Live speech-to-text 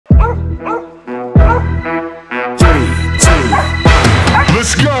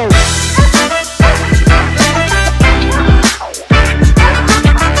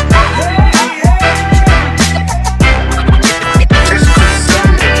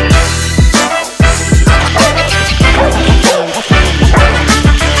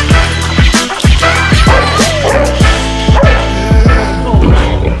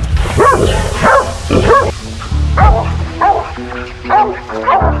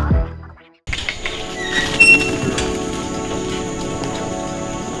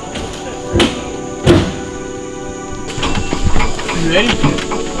ready?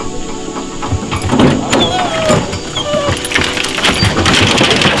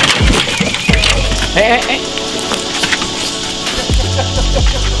 Hey.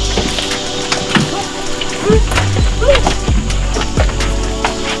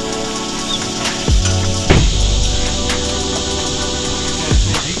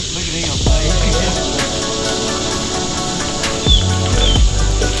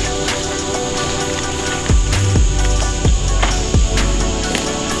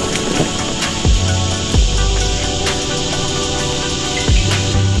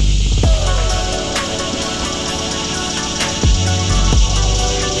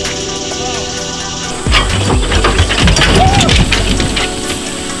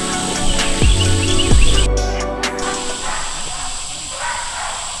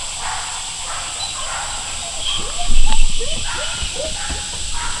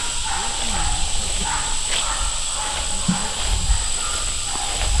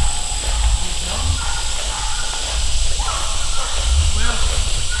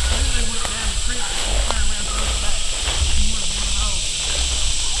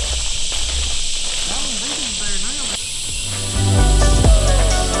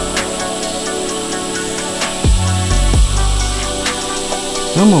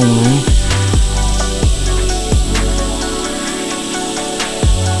 Come on, man.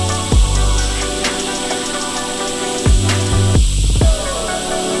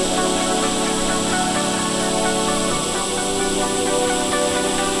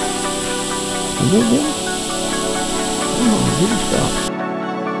 Is it good? Come on, good stuff.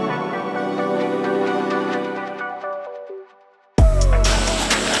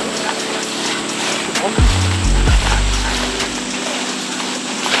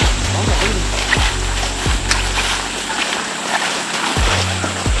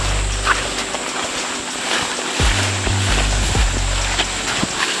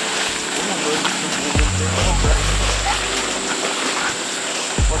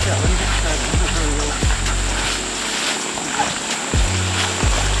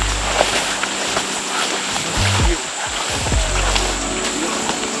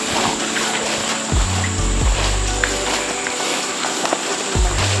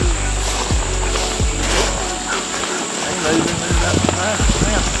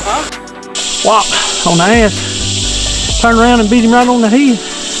 Whop on the ass, turned around and beat him right on the head.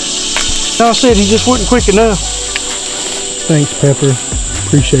 Like I said, he just wasn't quick enough. Thanks, Pepper.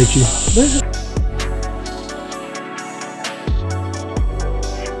 Appreciate you.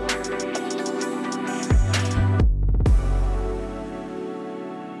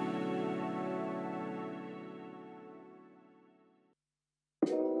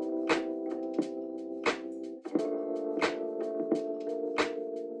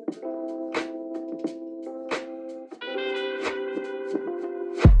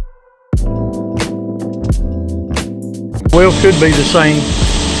 Well, could be the same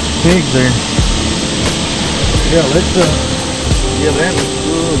pigs there. Yeah, let's yeah, that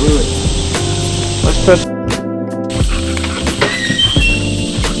was good. Let's put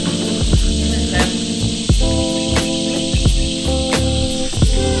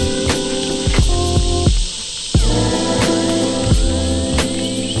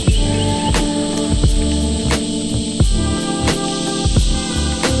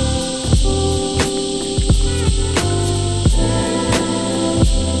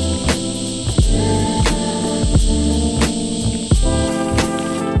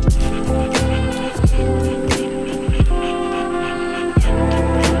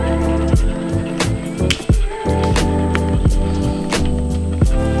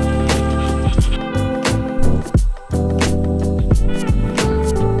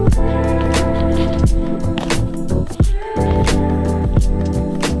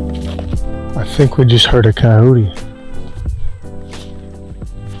I think we just heard a coyote.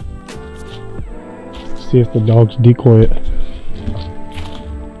 See if the dogs decoy it.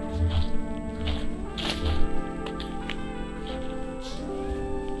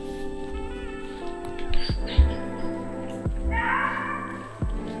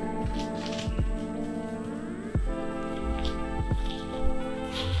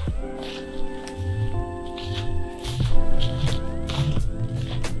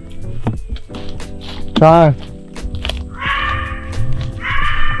 Try.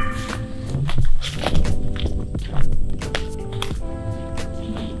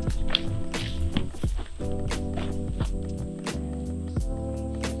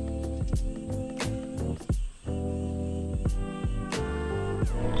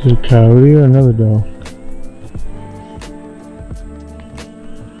 Is it a coyote or another dog?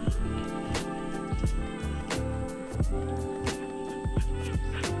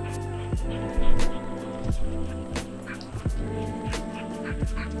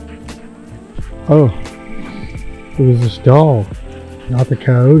 Oh, it was this dog, not the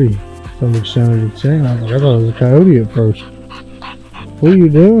coyote. Somebody sounded it saying. I was like, I thought it was a coyote at first. What are you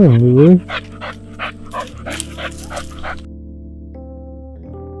doing, Lulu?